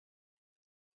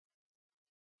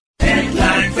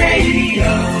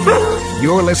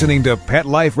You're listening to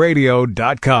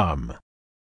PetLifeRadio.com.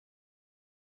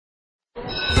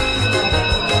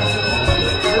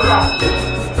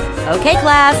 Okay,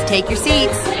 class, take your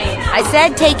seats. I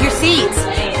said take your seats.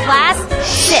 Class,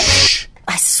 sit. Shh.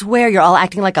 I swear you're all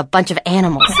acting like a bunch of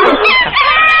animals.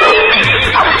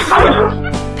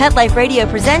 Pet Life Radio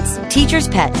presents Teacher's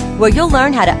Pet, where you'll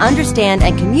learn how to understand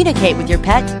and communicate with your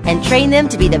pet and train them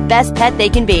to be the best pet they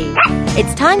can be.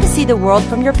 It's time to see the world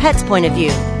from your pet's point of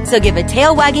view. So give a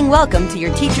tail-wagging welcome to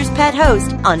your Teacher's Pet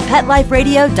host on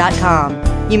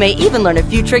PetLifeRadio.com. You may even learn a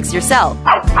few tricks yourself.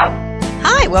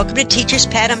 Hi, welcome to Teacher's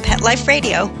Pet on Pet Life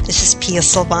Radio. This is Pia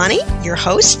Silvani, your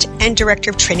host and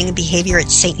Director of Training and Behavior at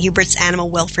St. Hubert's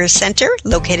Animal Welfare Center,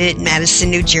 located in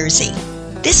Madison, New Jersey.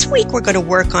 This week, we're going to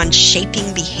work on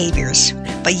shaping behaviors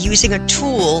by using a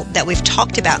tool that we've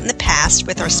talked about in the past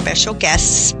with our special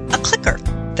guests, a clicker.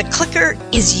 The clicker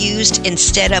is used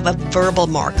instead of a verbal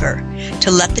marker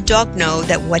to let the dog know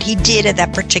that what he did at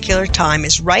that particular time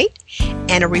is right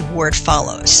and a reward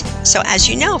follows. So as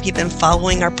you know, if you've been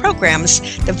following our programs,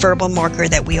 the verbal marker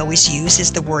that we always use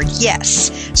is the word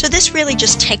yes. So this really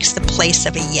just takes the place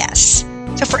of a yes.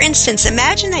 So for instance,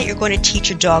 imagine that you're going to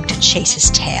teach a dog to chase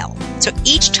his tail. So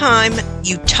each time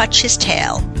you touch his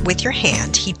tail with your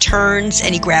hand, he turns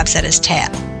and he grabs at his tail.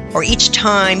 Or each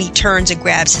time he turns and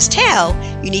grabs his tail,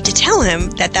 you need to tell him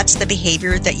that that's the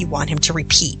behavior that you want him to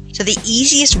repeat. So the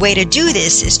easiest way to do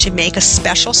this is to make a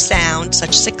special sound, such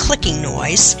as a clicking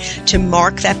noise, to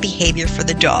mark that behavior for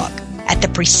the dog. At the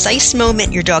precise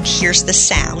moment your dog hears the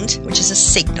sound, which is a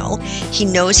signal, he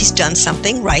knows he's done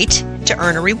something right to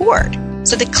earn a reward.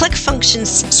 So the click functions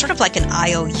sort of like an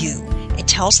IOU. It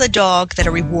tells the dog that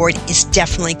a reward is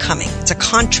definitely coming. It's a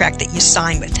contract that you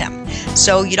sign with him.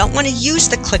 So you don't want to use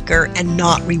the clicker and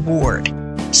not reward.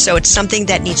 So it's something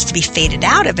that needs to be faded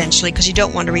out eventually because you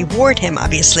don't want to reward him,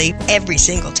 obviously, every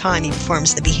single time he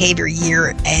performs the behavior year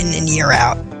in and year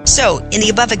out. So in the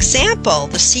above example,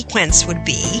 the sequence would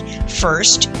be,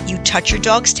 first, you touch your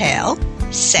dog's tail.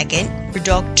 Second, your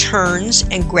dog turns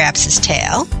and grabs his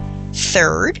tail.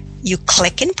 Third, you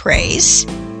click and praise.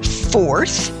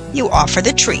 Fourth, you offer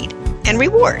the treat and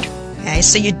reward. Okay,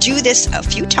 so you do this a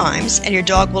few times and your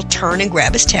dog will turn and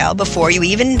grab his tail before you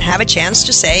even have a chance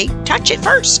to say, touch it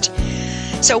first.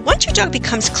 So once your dog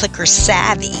becomes clicker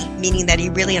savvy, meaning that he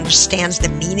really understands the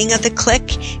meaning of the click,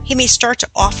 he may start to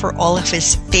offer all of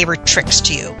his favorite tricks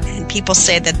to you. And people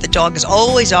say that the dog is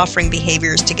always offering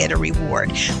behaviors to get a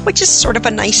reward, which is sort of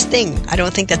a nice thing. I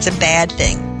don't think that's a bad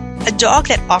thing. A dog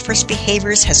that offers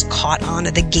behaviors has caught on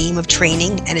to the game of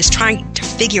training and is trying to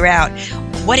figure out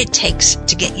what it takes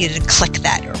to get you to click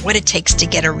that or what it takes to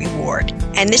get a reward.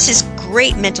 And this is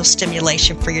great mental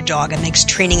stimulation for your dog and makes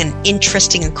training an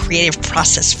interesting and creative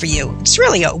process for you. It's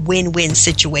really a win-win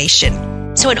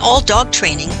situation. So in all dog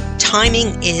training,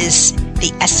 timing is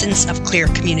the essence of clear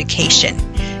communication.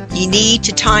 You need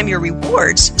to time your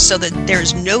rewards so that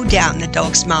there's no doubt in the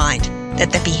dog's mind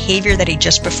that the behavior that he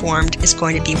just performed is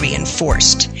going to be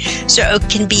reinforced. So it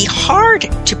can be hard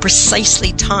to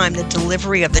precisely time the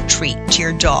delivery of the treat to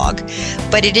your dog,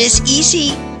 but it is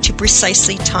easy to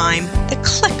precisely time the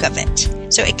click of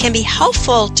it. So it can be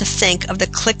helpful to think of the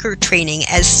clicker training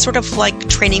as sort of like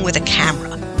training with a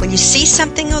camera. When you see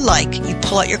something you like, you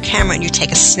pull out your camera and you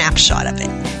take a snapshot of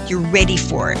it. You're ready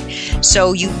for it.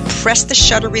 So you press the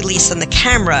shutter release on the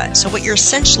camera. So what you're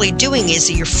essentially doing is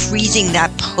that you're freezing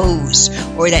that pose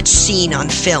or that scene on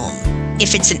film.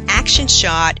 If it's an action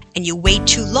shot and you wait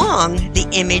too long, the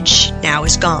image now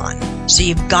is gone. So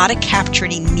you've got to capture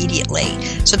it immediately.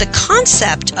 So the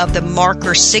concept of the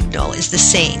marker signal is the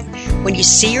same. When you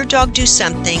see your dog do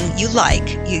something you like,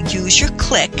 you use your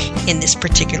click, in this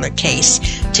particular case,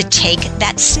 to take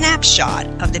that snapshot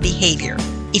of the behavior.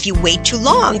 If you wait too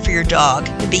long for your dog,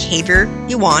 the behavior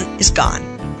you want is gone.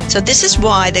 So this is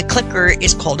why the clicker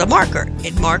is called a marker.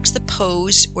 It marks the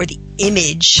pose or the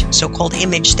image, so-called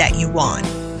image that you want.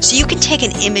 So you can take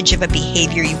an image of a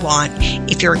behavior you want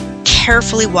if you're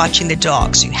carefully watching the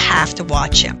dog, so you have to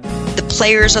watch him. The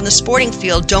players on the sporting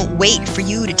field don't wait for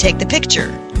you to take the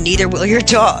picture. Neither will your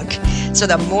dog. So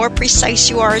the more precise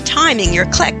you are at timing your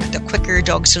click, the quicker your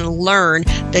dog's going to learn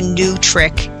the new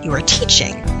trick you are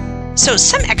teaching. So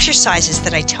some exercises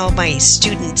that I tell my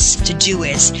students to do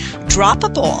is drop a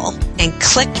ball and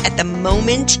click at the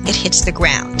moment it hits the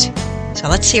ground. So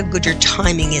let's see how good your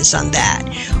timing is on that.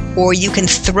 Or you can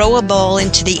throw a ball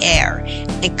into the air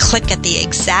and click at the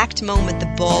exact moment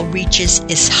the ball reaches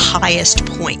its highest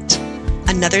point.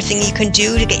 Another thing you can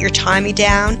do to get your timing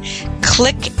down,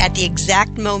 click at the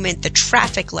exact moment the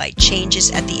traffic light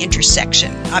changes at the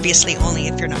intersection. Obviously only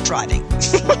if you're not driving.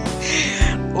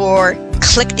 Or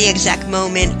click the exact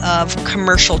moment of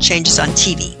commercial changes on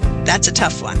TV. That's a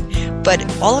tough one. But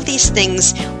all of these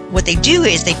things, what they do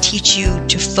is they teach you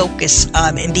to focus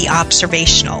and be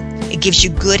observational. It gives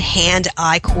you good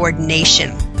hand-eye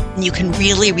coordination. And you can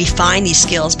really refine these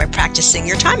skills by practicing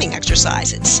your timing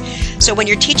exercises. So when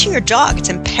you're teaching your dog, it's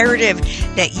imperative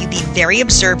that you be very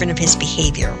observant of his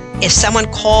behavior. If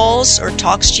someone calls or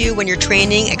talks to you when you're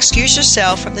training, excuse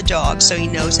yourself from the dog so he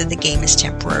knows that the game is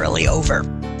temporarily over.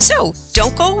 So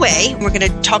don't go away. We're going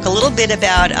to talk a little bit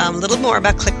about a little more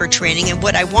about clicker training. And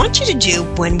what I want you to do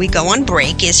when we go on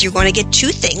break is you're going to get two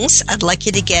things. I'd like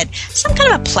you to get some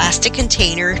kind of a plastic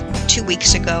container. 2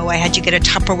 weeks ago, I had you get a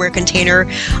Tupperware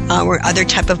container or other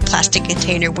type of plastic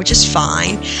container, which is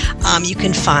fine. You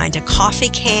can find a coffee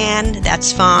can.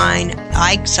 That's fine.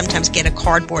 I sometimes get a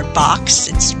cardboard box.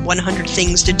 It's 100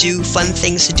 things to do, fun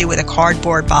things to do with a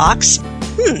cardboard box.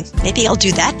 Maybe I'll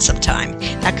do that sometime.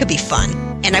 That could be fun.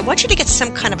 And I want you to get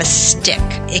some kind of a stick.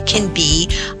 It can be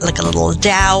like a little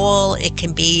dowel. It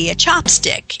can be a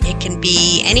chopstick. It can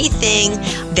be anything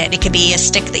that it can be a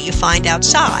stick that you find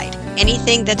outside.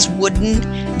 Anything that's wooden,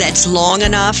 that's long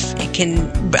enough.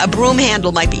 A broom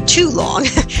handle might be too long,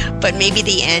 but maybe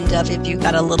the end of, if you've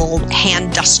got a little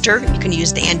hand duster, you can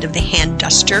use the end of the hand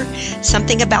duster.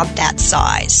 Something about that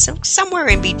size. So somewhere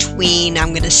in between, I'm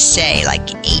going to say like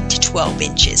 8 to 12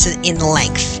 inches in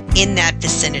length, in that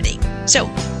vicinity. So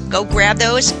go grab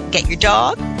those, get your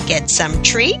dog, get some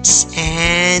treats,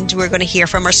 and we're going to hear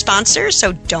from our sponsors,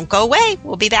 so don't go away.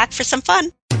 We'll be back for some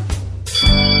fun.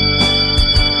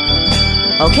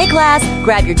 Okay, class,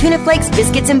 grab your tuna flakes,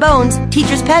 biscuits, and bones.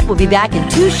 Teacher's Pet will be back in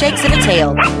 2 shakes of a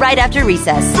tail, right after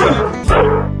recess.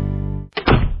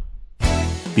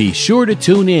 Be sure to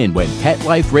tune in when Pet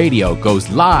Life Radio goes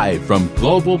live from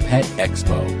Global Pet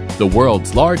Expo, the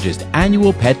world's largest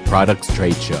annual pet products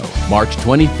trade show. March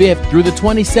 25th through the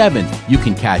 27th, you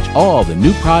can catch all the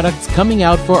new products coming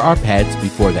out for our pets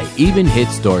before they even hit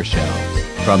store shelves.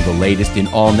 From the latest in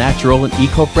all-natural and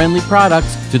eco-friendly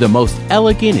products to the most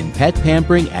elegant in pet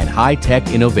pampering and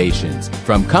high-tech innovations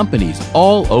from companies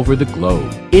all over the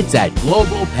globe. It's at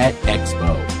Global Pet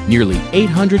Expo. Nearly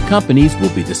 800 companies will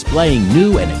be displaying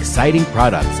new and exciting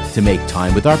products to make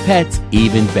time with our pets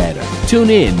even better.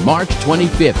 Tune in March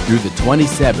 25th through the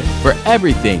 27th for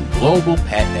everything Global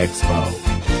Pet Expo.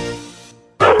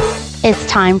 It's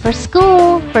time for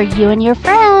school for you and your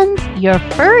friends, your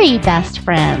furry best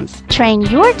friends. Train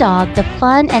your dog the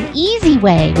fun and easy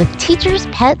way with Teacher's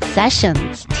Pet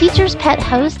Sessions. Teacher's Pet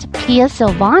host Pia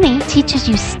Silvani teaches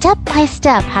you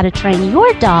step-by-step how to train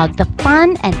your dog the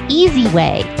fun and easy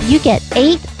way. You get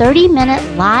 8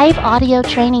 30-minute live audio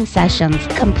training sessions,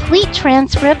 complete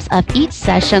transcripts of each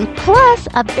session, plus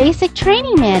a basic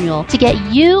training manual to get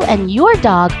you and your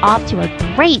dog off to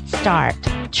a great start.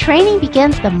 Training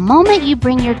begins the moment you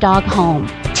bring your dog home.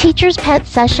 Teacher's Pet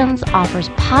Sessions offers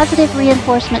positive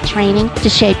reinforcement training to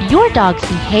shape your dog's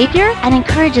behavior and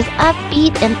encourages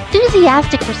upbeat,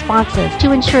 enthusiastic responses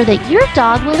to ensure that your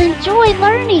dog will enjoy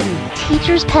learning.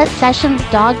 Teacher's Pet Sessions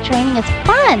dog training is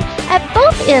fun at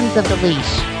both ends of the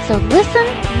leash. So listen,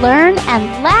 learn,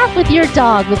 and laugh with your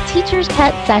dog with Teacher's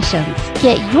Pet Sessions.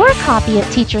 Get your copy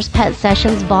of Teacher's Pet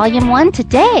Sessions Volume 1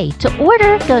 today. To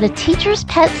order, go to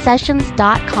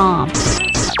teacherspetsessions.com.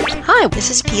 Hi, this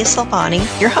is Pia Silvani,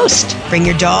 your host. Bring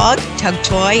your dog, tug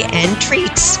toy, and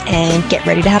treats, and get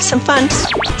ready to have some fun.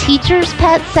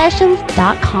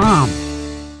 teacherspetsessions.com.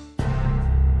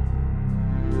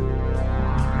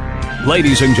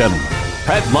 Ladies and gentlemen,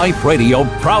 Pet Life Radio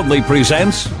proudly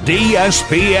presents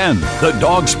DSPN, the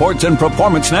Dog Sports and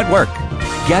Performance Network.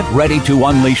 Get ready to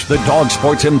unleash the dog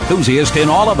sports enthusiast in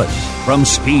all of us. From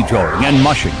speed drawing and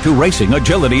mushing to racing,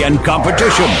 agility, and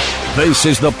competition. This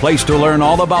is the place to learn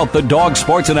all about the dog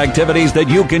sports and activities that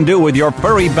you can do with your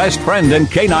furry best friend and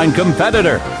canine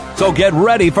competitor. So get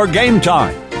ready for game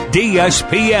time.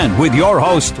 DSPN with your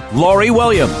host, Lori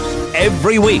Williams.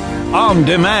 Every week, on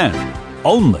demand.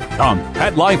 Only on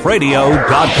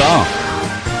PetLifeRadio.com.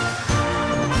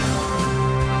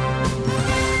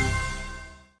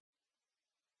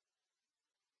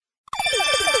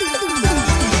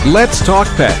 Let's Talk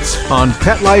Pets on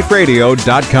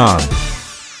PetLifeRadio.com.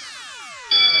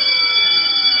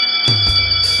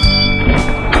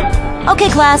 Okay,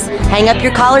 class, hang up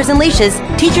your collars and leashes.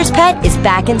 Teacher's Pet is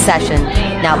back in session.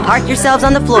 Now park yourselves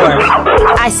on the floor.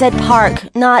 I said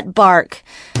park, not bark.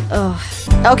 Ugh.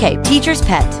 Okay, Teacher's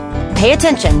Pet. Pay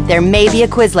attention, there may be a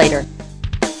quiz later.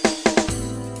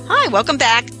 Hi, welcome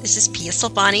back. This is Pia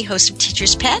Silvani, host of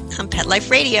Teacher's Pet on Pet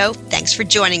Life Radio. Thanks for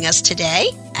joining us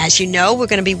today. As you know, we're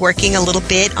going to be working a little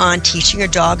bit on teaching your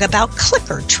dog about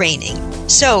clicker training.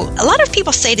 So a lot of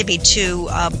people say to me too,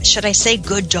 should I say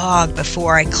good dog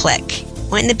before I click?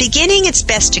 Well, in the beginning, it's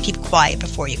best to keep quiet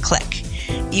before you click.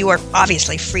 You are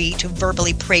obviously free to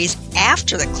verbally praise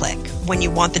after the click. When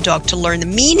you want the dog to learn the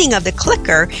meaning of the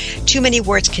clicker, too many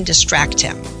words can distract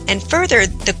him. And further,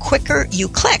 the quicker you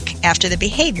click after the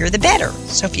behavior, the better.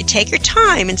 So if you take your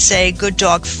time and say good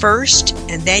dog first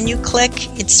and then you click,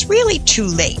 it's really too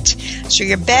late. So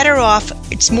you're better off,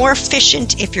 it's more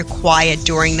efficient if you're quiet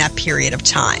during that period of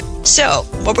time. So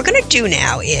what we're going to do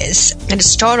now is, and to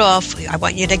start off, I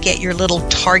want you to get your little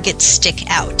target stick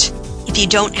out. If you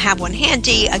don't have one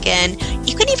handy, again,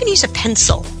 you can even use a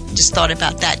pencil. Just thought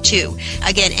about that too.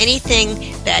 Again,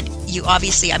 anything that you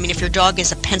obviously, if your dog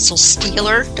is a pencil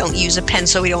stealer, don't use a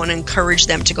pencil. We don't want to encourage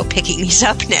them to go picking these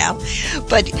up now.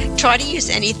 But try to use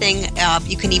anything.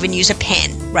 You can even use a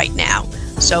pen right now.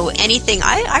 So anything,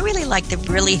 I really like the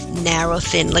really narrow,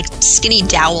 thin, like skinny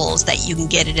dowels that you can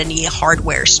get at any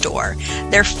hardware store.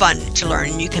 They're fun to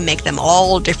learn. You can make them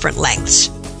all different lengths.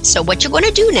 So what you're going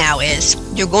to do now is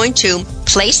you're going to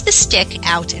place the stick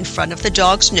out in front of the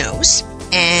dog's nose,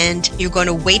 and you're going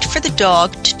to wait for the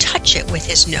dog to touch it with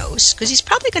his nose because he's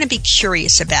probably going to be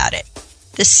curious about it.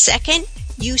 The second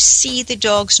you see the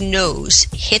dog's nose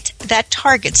hit that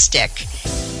target stick,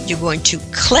 you're going to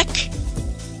click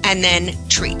and then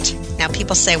treat. Now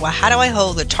people say, well, how do I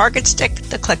hold the target stick,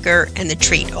 the clicker, and the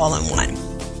treat all in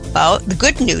one? Well, the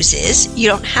good news is you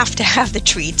don't have to have the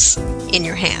treats in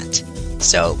your hand.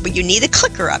 But you need the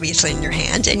clicker obviously in your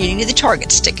hand, and you need the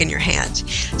target stick in your hand.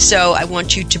 So I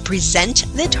want you to present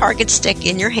the target stick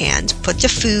in your hand, put the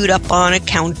food up on a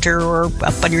counter or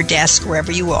up on your desk,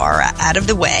 wherever you are, out of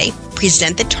the way.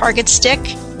 Present the target stick,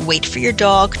 wait for your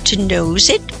dog to nose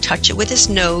it, touch it with his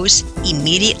nose,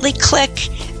 immediately click,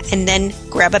 and then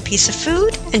grab a piece of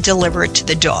food and deliver it to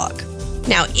the dog.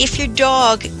 Now, if your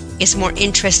dog is more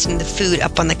interested in the food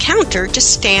up on the counter,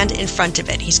 just stand in front of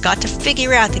it. He's got to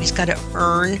figure out that he's got to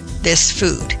earn this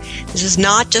food. This is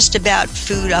not just about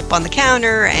food up on the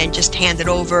counter and just hand it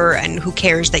over and who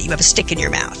cares that you have a stick in your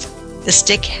mouth. The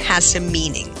stick has some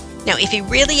meaning. Now, if he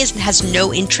really has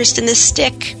no interest in the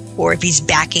stick, or if he's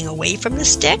backing away from the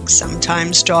stick,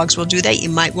 sometimes dogs will do that. You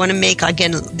might want to make,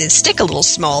 again, the stick a little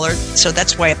smaller, so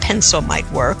that's why a pencil might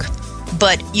work.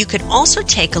 But you could also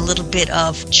take a little bit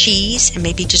of cheese and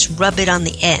maybe just rub it on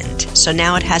the end. So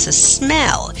now it has a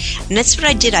smell. And that's what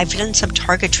I did. I've done some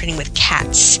target training with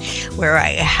cats where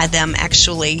I had them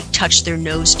actually touch their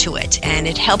nose to it. And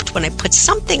it helped when I put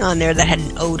something on there that had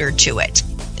an odor to it.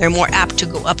 They're more apt to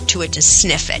go up to it to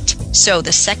sniff it. So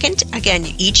the second, again,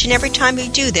 each and every time you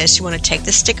do this, you want to take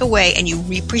the stick away and you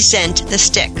represent the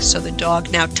stick. So the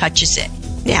dog now touches it.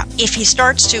 Now, if he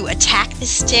starts to attack the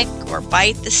stick or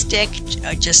bite the stick,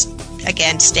 just,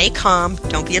 again, stay calm.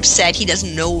 Don't be upset. He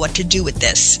doesn't know what to do with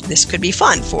this. This could be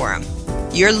fun for him.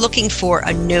 You're looking for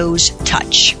a nose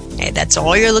touch. Okay, that's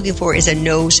all you're looking for is a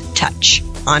nose touch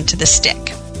onto the stick.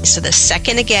 So the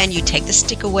second, again, you take the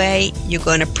stick away, you're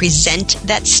going to present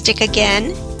that stick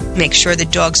again. Make sure the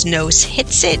dog's nose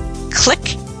hits it.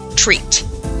 Click, treat.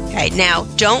 Okay, now,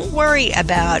 don't worry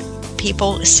about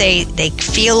people say they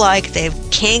feel like they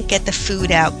can't get the food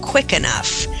out quick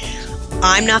enough.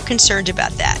 I'm not concerned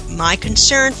about that. My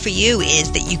concern for you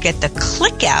is that you get the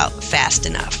click out fast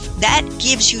enough. That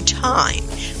gives you time.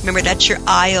 Remember, that's your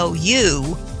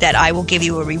IOU that I will give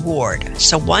you a reward.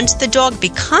 So once the dog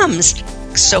becomes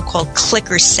so-called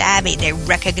clicker savvy, they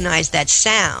recognize that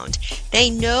sound.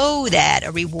 They know that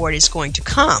a reward is going to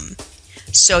come.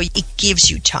 So it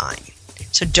gives you time.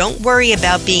 So don't worry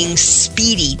about being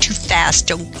speedy, too fast.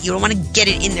 You don't want to get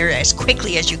it in there as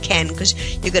quickly as you can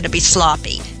because you're going to be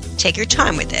sloppy. Take your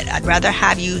time with it. I'd rather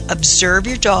have you observe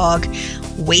your dog,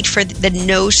 wait for the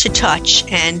nose to touch,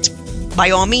 and by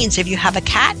all means, if you have a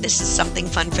cat, this is something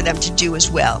fun for them to do as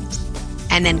well.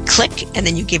 And then click, and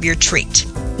then you give your treat.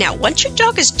 Now, once your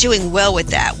dog is doing well with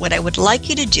that, what I would like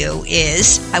you to do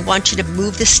is I want you to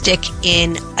move the stick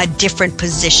in a different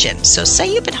position. So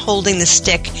say you've been holding the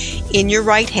stick in your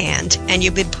right hand and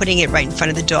you've been putting it right in front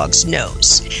of the dog's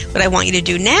nose. What I want you to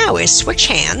do now is switch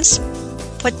hands,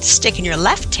 put the stick in your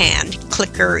left hand,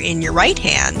 clicker in your right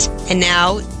hand, and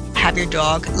now have your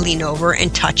dog lean over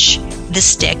and touch the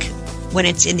stick when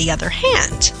it's in the other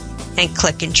hand and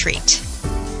click and treat.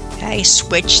 Okay,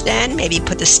 switch then. Maybe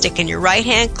put the stick in your right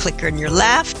hand, clicker in your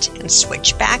left, and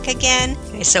switch back again.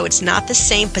 Okay, so it's not the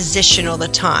same position all the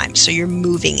time, so you're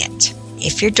moving it.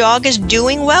 If your dog is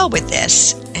doing well with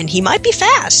this, and he might be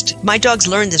fast. My dogs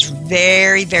learn this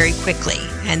very, very quickly,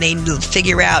 and they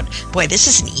figure out, boy, this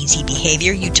is an easy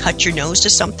behavior. You touch your nose to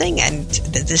something, and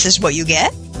this is what you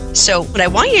get. So what I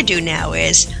want you to do now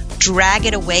is drag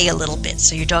it away a little bit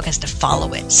so your dog has to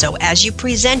follow it. So as you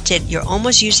present it, you're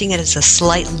almost using it as a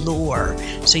slight lure.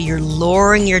 So you're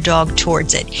luring your dog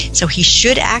towards it. So he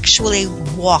should actually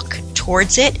walk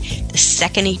towards it. The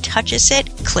second he touches it,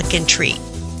 click and treat.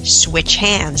 Switch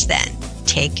hands then.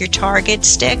 Take your target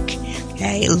stick,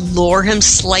 okay, lure him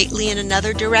slightly in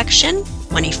another direction.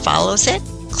 When he follows it,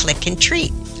 click and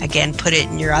treat. Again, put it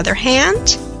in your other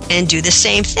hand and do the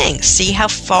same thing. See how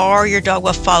far your dog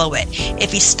will follow it.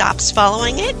 If he stops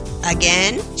following it,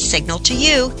 again, signal to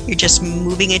you. You're just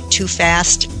moving it too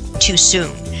fast, too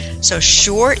soon. So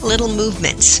short little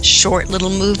movements,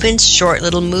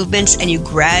 and you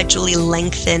gradually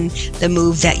lengthen the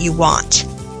move that you want.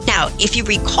 Now, if you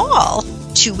recall,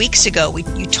 2 weeks ago,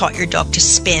 you taught your dog to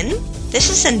spin. This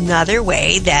is another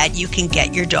way that you can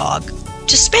get your dog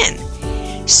to spin.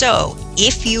 So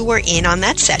if you were in on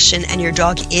that session and your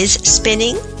dog is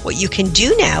spinning, what you can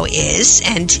do now is,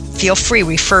 and feel free,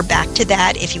 refer back to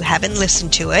that if you haven't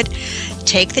listened to it,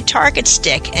 take the target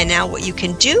stick, and now what you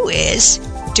can do is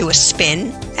do a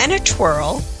spin and a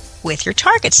twirl with your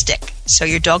target stick. So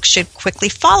your dog should quickly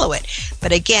follow it.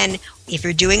 But again, if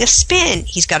you're doing a spin,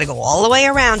 he's got to go all the way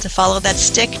around to follow that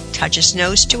stick, touch his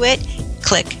nose to it,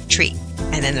 click, treat.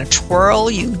 And then a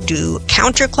twirl, you do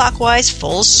counterclockwise,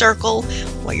 full circle.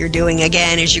 What you're doing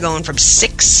again is you're going from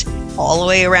 6 all the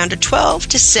way around to 12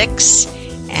 to 6,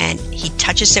 and he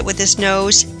touches it with his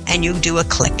nose, and you do a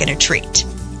click and a treat.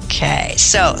 Okay,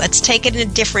 so let's take it in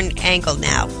a different angle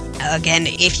now. Again,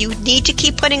 if you need to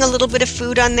keep putting a little bit of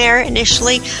food on there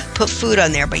initially, put food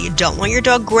on there, but you don't want your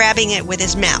dog grabbing it with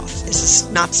his mouth. This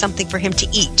is not something for him to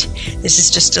eat. This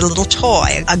is just a little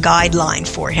toy, a guideline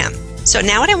for him. So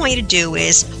now what I want you to do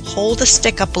is hold the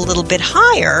stick up a little bit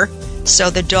higher so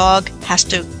the dog has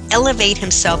to elevate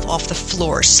himself off the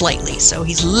floor slightly. So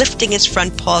he's lifting his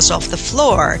front paws off the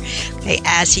floor, okay,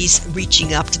 as he's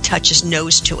reaching up to touch his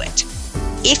nose to it.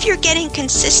 If you're getting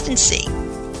consistent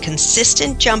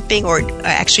jumping or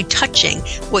actually touching,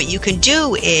 what you can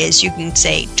do is you can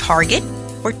say target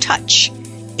or touch.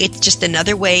 It's just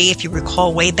another way, if you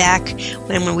recall way back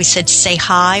when we said say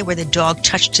hi, where the dog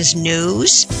touched his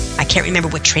nose. I can't remember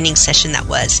what training session that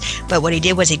was, but what he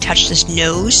did was he touched his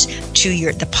nose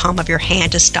to the palm of your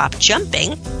hand to stop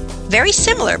jumping. Very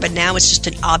similar, but now it's just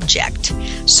an object.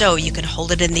 So you can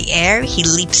hold it in the air. He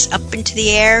leaps up into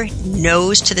the air,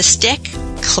 nose to the stick,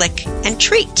 click and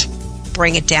treat.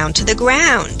 Bring it down to the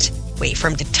ground. Wait for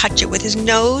him to touch it with his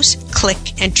nose,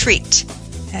 click and treat.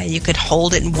 You could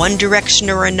hold it in one direction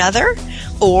or another.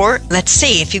 Or, let's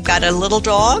see, if you've got a little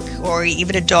dog or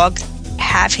even a dog,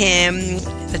 have him,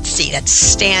 let's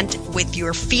stand with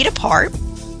your feet apart,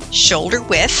 shoulder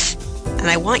width, and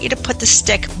I want you to put the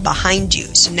stick behind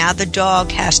you. So now the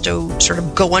dog has to sort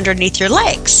of go underneath your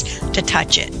legs to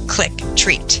touch it. Click,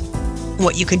 treat.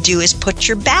 What you can do is put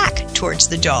your back towards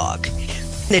the dog.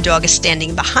 The dog is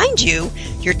standing behind you,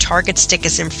 your target stick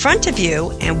is in front of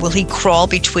you, and will he crawl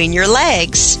between your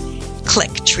legs?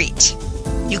 Click, treat.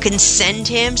 You can send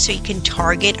him so you can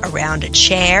target around a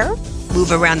chair,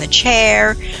 move around the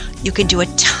chair. You can do a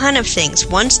ton of things.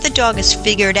 Once the dog has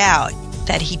figured out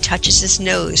that he touches his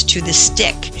nose to the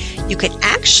stick, you can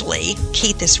actually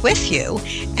keep this with you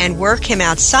and work him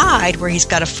outside where he's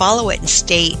got to follow it and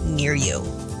stay near you.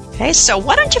 Okay, so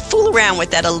why don't you fool around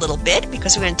with that a little bit,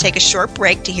 because we're going to take a short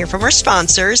break to hear from our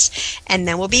sponsors, and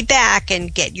then we'll be back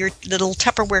and get your little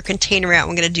Tupperware container out.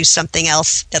 We're going to do something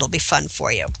else that'll be fun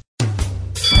for you.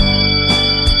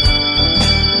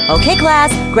 Okay,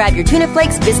 class, grab your tuna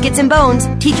flakes, biscuits, and bones.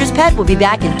 Teacher's Pet will be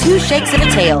back in 2 shakes of a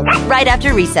tail, right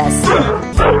after recess.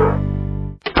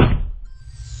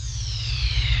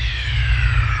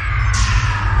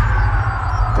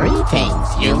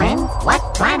 Greetings, human. What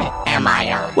planet am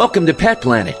I on? Welcome to Pet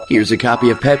Planet. Here's a copy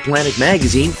of Pet Planet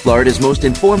Magazine, Florida's most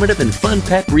informative and fun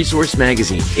pet resource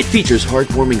magazine. It features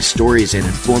heartwarming stories and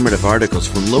informative articles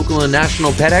from local and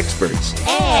national pet experts.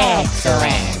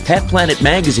 Excellent. Pet Planet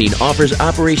Magazine offers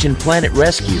Operation Planet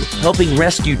Rescue, helping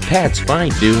rescued pets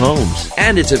find new homes.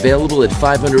 And it's available at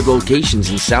 500 locations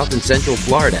in South and Central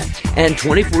Florida and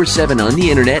 24/7 on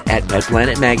the internet at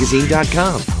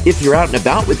petplanetmagazine.com. If you're out and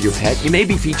about with your pet, you may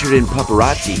be featured in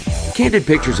Paparazzi, candid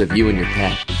pictures of you and your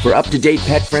pet. For up-to-date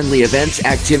pet-friendly events,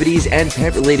 activities, and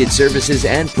pet-related services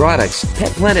and products,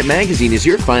 Pet Planet Magazine is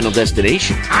your final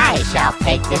destination. I shall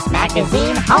take this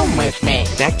magazine home with me.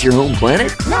 Back to your home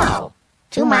planet? No,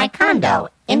 to my condo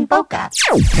in Boca.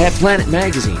 Pet Planet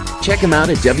Magazine. Check them out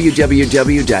at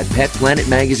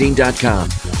www.petplanetmagazine.com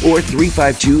or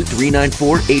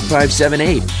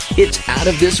 352-394-8578. It's out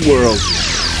of this world.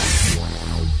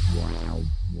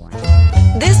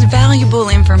 This Valentine's valuable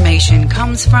information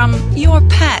comes from your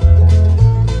pet.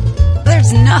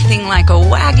 There's nothing like a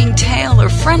wagging tail or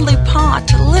friendly paw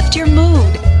to lift your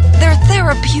mood. They're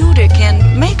therapeutic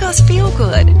and make us feel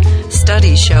good.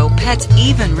 Studies show pets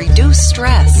even reduce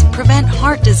stress, prevent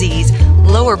heart disease,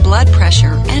 lower blood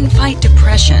pressure, and fight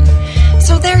depression.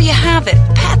 So there you have it.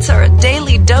 Pets are a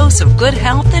daily dose of good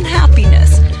health and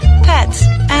happiness. Pets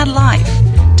add life.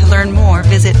 To learn more,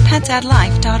 visit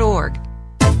petsaddlife.org.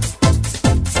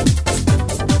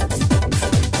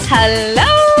 Hello!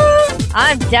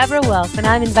 I'm Deborah Wolf, and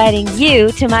I'm inviting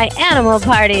you to my animal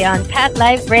party on Pet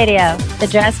Life Radio. The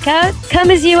dress code?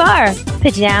 Come as you are.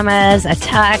 Pajamas, a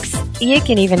tux. You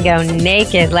can even go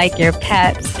naked like your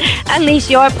pets. Unleash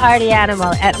your party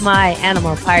animal at my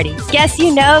animal party. Guests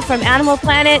you know from Animal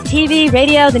Planet, TV,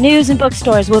 radio, the news, and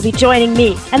bookstores will be joining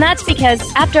me. And that's because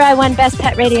after I won Best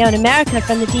Pet Radio in America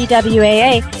from the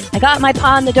DWAA, I got my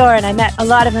paw in the door and I met a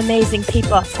lot of amazing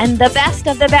people. And the best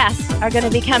of the best are going to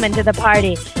be coming to the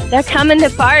party. They're coming to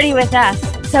party with us.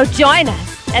 So join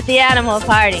us at the animal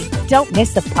party. Don't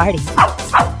miss the party.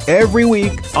 Every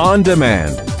week on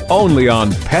demand, only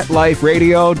on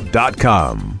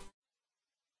PetLifeRadio.com.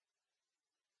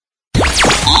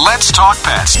 Let's talk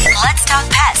pets. Let's talk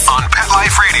pets On Pet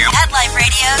Life Radio. Pet Life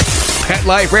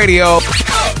Radio.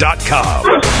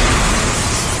 PetLifeRadio.com.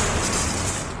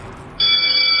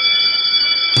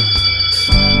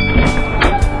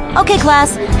 Okay,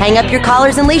 class, hang up your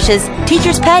collars and leashes.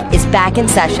 Teacher's Pet is back in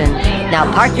session.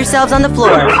 Now park yourselves on the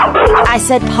floor. I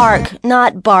said park,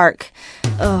 not bark.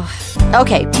 Ugh.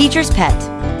 Okay, Teacher's Pet.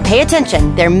 Pay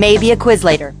attention. There may be a quiz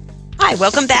later. Hi,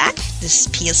 welcome back. This is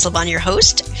Pia Silvan, your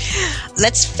host.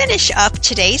 Let's finish up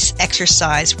today's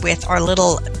exercise with our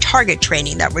little target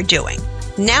training that we're doing.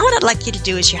 Now what I'd like you to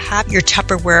do is you have your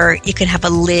Tupperware. You can have a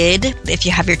lid if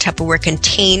you have your Tupperware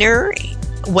container.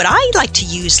 What I like to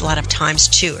use a lot of times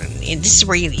too, and this is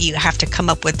where you have to come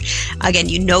up with, again,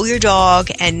 you know your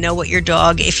dog and know what your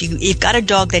dog, if you've got a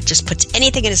dog that just puts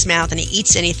anything in his mouth and he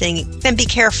eats anything, then be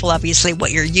careful obviously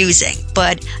what you're using.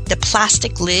 But the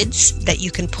plastic lids that you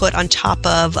can put on top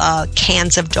of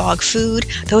cans of dog food,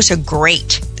 those are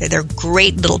great. They're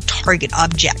great little target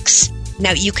objects.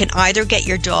 Now you can either get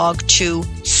your dog to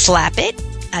slap it.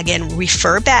 Again,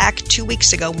 refer back 2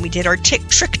 weeks ago when we did our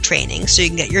trick training, so you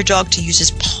can get your dog to use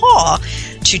his paw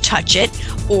to touch it,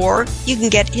 or you can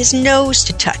get his nose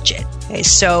to touch it. Okay,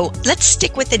 so let's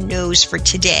stick with the nose for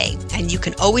today, and you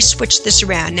can always switch this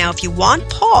around. Now, if you want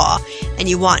paw and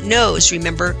you want nose,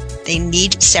 remember, they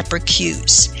need separate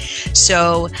cues.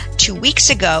 So 2 weeks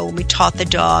ago, when we taught the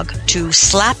dog to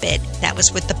slap it, that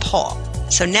was with the paw.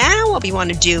 So now what we want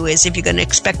to do is, if you're going to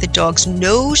expect the dog's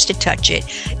nose to touch it,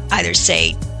 either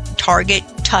say target,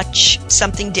 touch,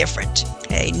 something different.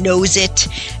 Okay, nose it.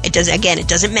 It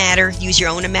doesn't matter. Use your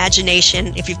own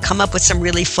imagination. If you've come up with some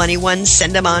really funny ones,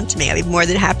 send them on to me. I'll be more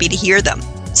than happy to hear them.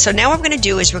 So now what we're going to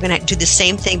do is we're going to do the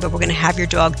same thing, but we're going to have your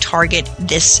dog target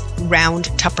this round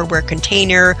Tupperware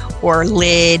container or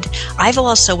lid.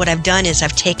 What I've done is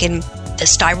I've taken the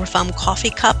styrofoam coffee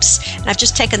cups, and I've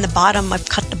just taken I've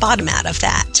cut the bottom out of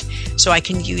that, so I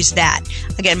can use that.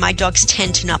 Again, my dogs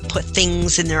tend to not put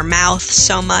things in their mouth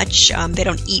so much. They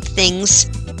don't eat things,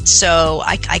 so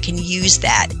I can use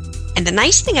that. And the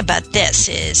nice thing about this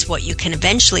is what you can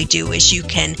eventually do is you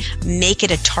can make it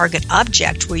a target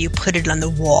object where you put it on the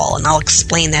wall, and I'll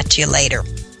explain that to you later.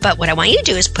 But what I want you to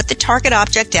do is put the target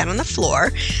object down on the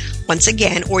floor, once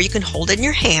again, or you can hold it in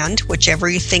your hand, whichever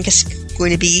you think is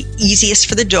going to be easiest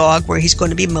for the dog, where he's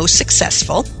going to be most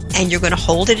successful. And you're going to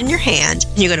hold it in your hand,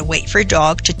 and you're going to wait for your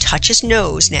dog to touch his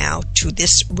nose now to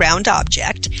this round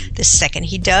object. The second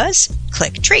he does,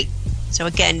 click treat. So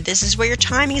again, this is where your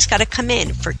timing's got to come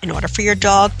in order for your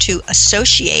dog to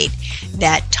associate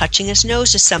that touching his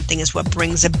nose to something is what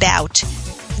brings about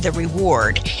the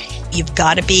reward. You've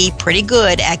got to be pretty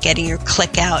good at getting your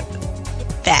click out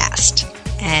fast.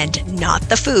 And not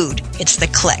the food, it's the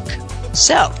click.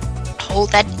 So,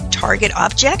 hold that target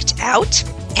object out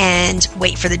and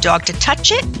wait for the dog to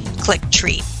touch it, click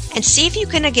treat. And see if you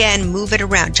can, again, move it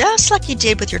around, just like you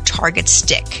did with your target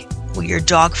stick. Will your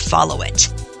dog follow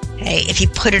it? Okay, if you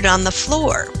put it on the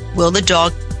floor, will the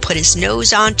dog put his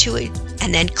nose onto it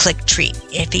and then click treat?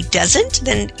 If he doesn't,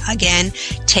 then again,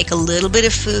 take a little bit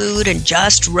of food and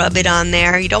just rub it on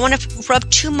there. You don't want to rub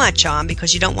too much on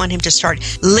because you don't want him to start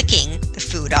licking the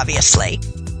food, obviously,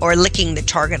 or licking the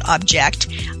target object.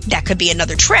 That could be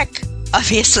another trick,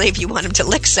 obviously, if you want him to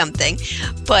lick something.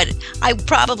 But I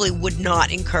probably would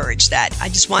not encourage that. I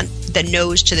just want the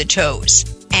nose to the toes.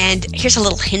 And here's a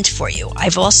little hint for you.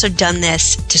 I've also done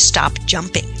this to stop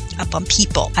jumping up on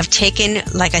people. I've taken,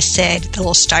 like I said, the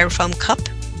little styrofoam cup,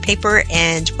 paper.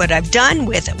 And what I've done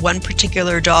with one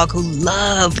particular dog who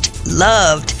loved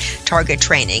target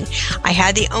training, I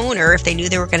had the owner, if they knew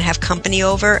they were going to have company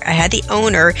over, I had the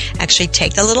owner actually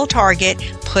take the little target,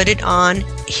 put it on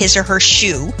his or her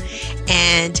shoe,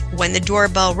 and when the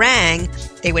doorbell rang,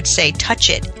 they would say, touch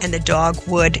it, and the dog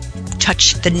would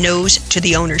touch the nose to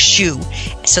the owner's shoe.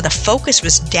 So the focus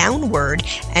was downward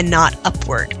and not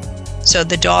upward. So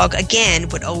the dog, again,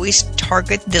 would always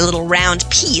target the little round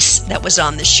piece that was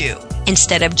on the shoe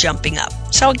instead of jumping up.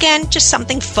 So again, just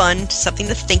something fun, something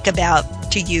to think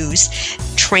about, to use,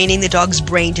 training the dog's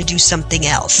brain to do something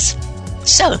else.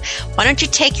 So why don't you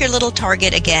take your little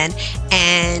target again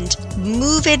and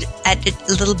move it at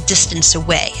a little distance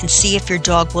away and see if your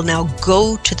dog will now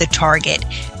go to the target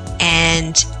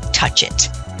and touch it.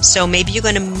 So maybe you're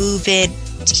going to move it,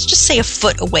 just say a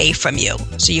foot away from you.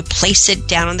 So you place it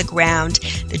down on the ground.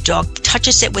 The dog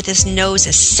touches it with his nose.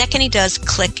 The second he does,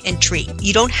 click and treat.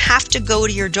 You don't have to go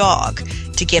to your dog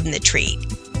to give him the treat.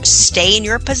 Stay in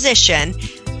your position.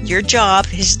 Your job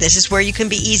is, this is where you can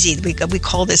be easy. We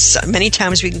call this, many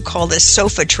times we can call this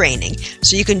sofa training.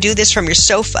 So you can do this from your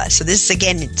sofa. So this is,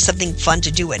 again, something fun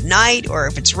to do at night, or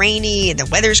if it's rainy and the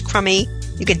weather's crummy,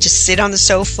 you could just sit on the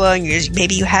sofa and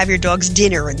maybe you have your dog's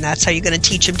dinner, and that's how you're going to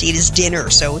teach him to eat his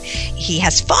dinner. So he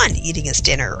has fun eating his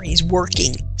dinner. He's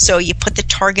working. So you put the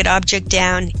target object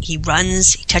down, he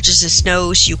runs, he touches his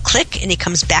nose, you click, and he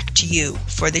comes back to you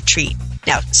for the treat.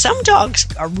 Now, some dogs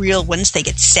are real, once they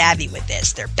get savvy with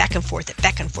this, they're back and forth,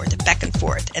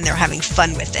 and they're having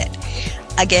fun with it.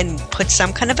 Again, put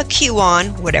some kind of a cue on,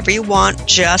 whatever you want,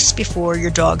 just before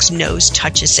your dog's nose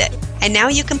touches it. And now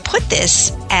you can put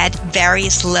this at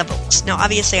various levels. Now,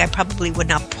 obviously, I probably would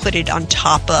not put it on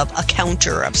top of a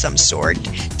counter of some sort.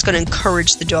 It's going to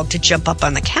encourage the dog to jump up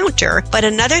on the counter. But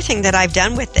another thing that I've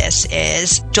done with this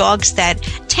is dogs that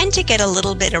tend to get a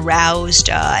little bit aroused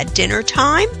at dinner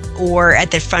time or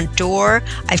at the front door,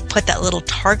 I've put that little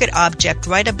target object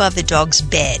right above the dog's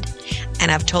bed.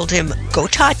 And I've told him, go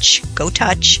touch,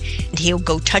 and he'll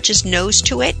go touch his nose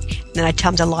to it, and then I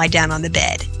tell him to lie down on the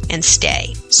bed and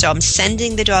stay. So I'm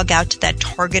sending the dog out to that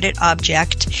targeted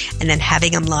object and then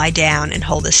having him lie down and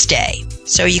hold a stay.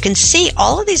 So you can see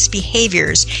all of these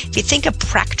behaviors, if you think of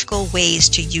practical ways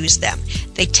to use them,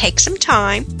 they take some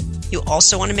time. You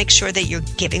also want to make sure that you're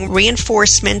giving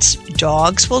reinforcements.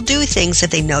 Dogs will do things that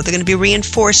they know they're going to be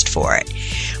reinforced for it,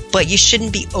 but you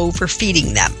shouldn't be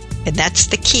overfeeding them. And that's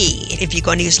the key. If you're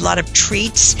going to use a lot of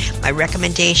treats, my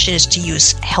recommendation is to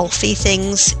use healthy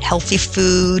things, healthy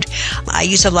food. I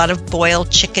use a lot of boiled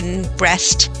chicken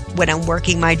breast when I'm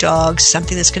working my dogs,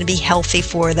 something that's going to be healthy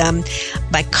for them.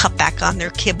 I cut back on their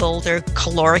kibble, their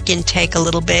caloric intake a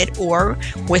little bit, or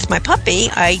with my puppy,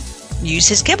 I use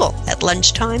his kibble at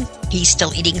lunchtime. He's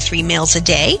still eating 3 meals a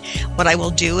day. What I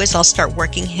will do is I'll start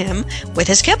working him with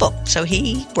his kibble. So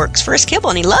he works for his kibble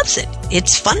and he loves it.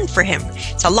 It's fun for him.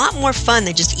 It's a lot more fun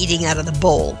than just eating out of the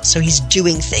bowl. So he's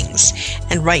doing things.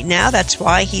 And right now, that's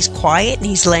why he's quiet and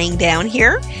he's laying down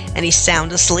here and he's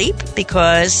sound asleep,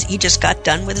 because he just got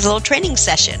done with his little training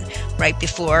session right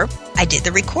before I did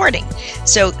the recording.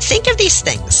 So think of these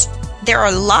things. There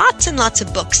are lots and lots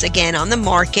of books, again, on the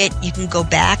market. You can go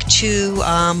back to,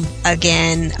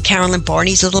 again, Carolyn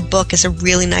Barney's little book is a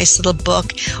really nice little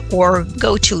book, or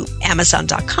go to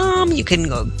Amazon.com. You can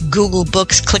go Google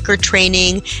books, clicker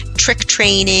training, trick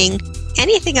training,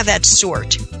 anything of that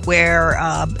sort, where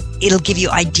it'll give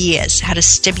you ideas how to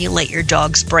stimulate your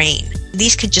dog's brain.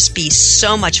 These could just be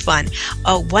so much fun.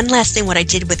 Oh, one last thing, what I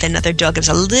did with another dog, I was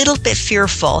a little bit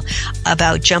fearful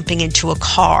about jumping into a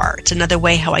car. It's another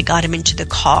way how I got him into the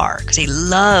car, because he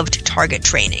loved target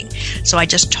training. So I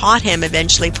just taught him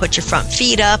eventually put your front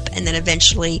feet up, and then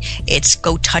eventually it's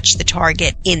go touch the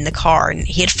target in the car. And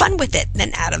he had fun with it.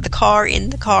 Then out of the car, in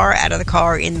the car, out of the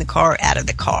car, in the car, out of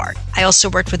the car. I also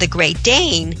worked with a Great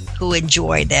Dane who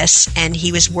enjoyed this, and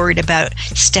he was worried about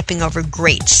stepping over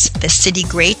grates, the city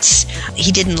grates.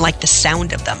 He didn't like the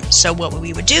sound of them. So what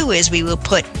we would do is we would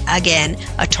put, again,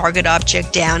 a target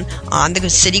object down on the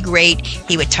city grate.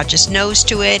 He would touch his nose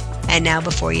to it, and now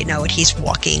before you know it, he's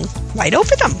walking right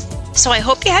over them. So I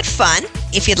hope you had fun.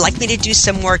 If you'd like me to do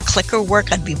some more clicker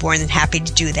work, I'd be more than happy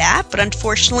to do that. But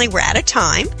unfortunately, we're out of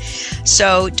time.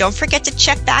 So don't forget to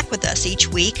check back with us each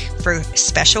week for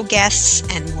special guests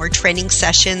and more training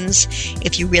sessions.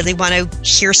 If you really want to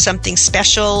hear something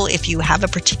special, if you have a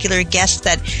particular guest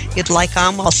that you'd like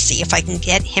on, I'll see if I can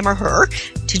get him or her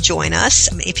to join us.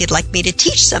 If you'd like me to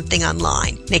teach something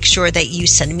online, make sure that you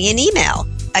send me an email.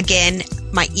 Again,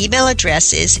 my email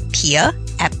address is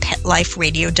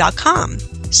pia@petliferadio.com.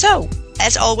 So,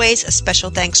 as always, a special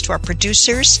thanks to our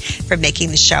producers for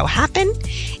making the show happen.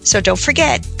 So don't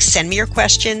forget, send me your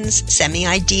questions, send me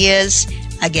ideas.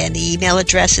 Again, the email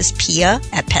address is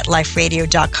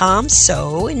pia@petliferadio.com.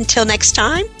 So until next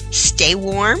time, stay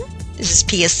warm. This is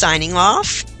Pia signing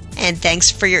off. And thanks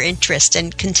for your interest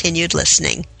and continued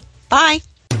listening. Bye.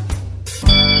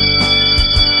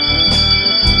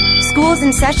 School's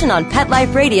in session on Pet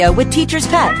Life Radio with Teacher's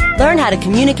Pet. Learn how to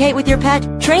communicate with your pet,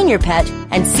 train your pet,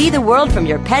 and see the world from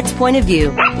your pet's point of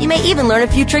view. You may even learn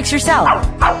a few tricks yourself.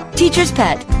 Teacher's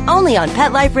Pet, only on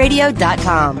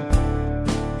PetLifeRadio.com.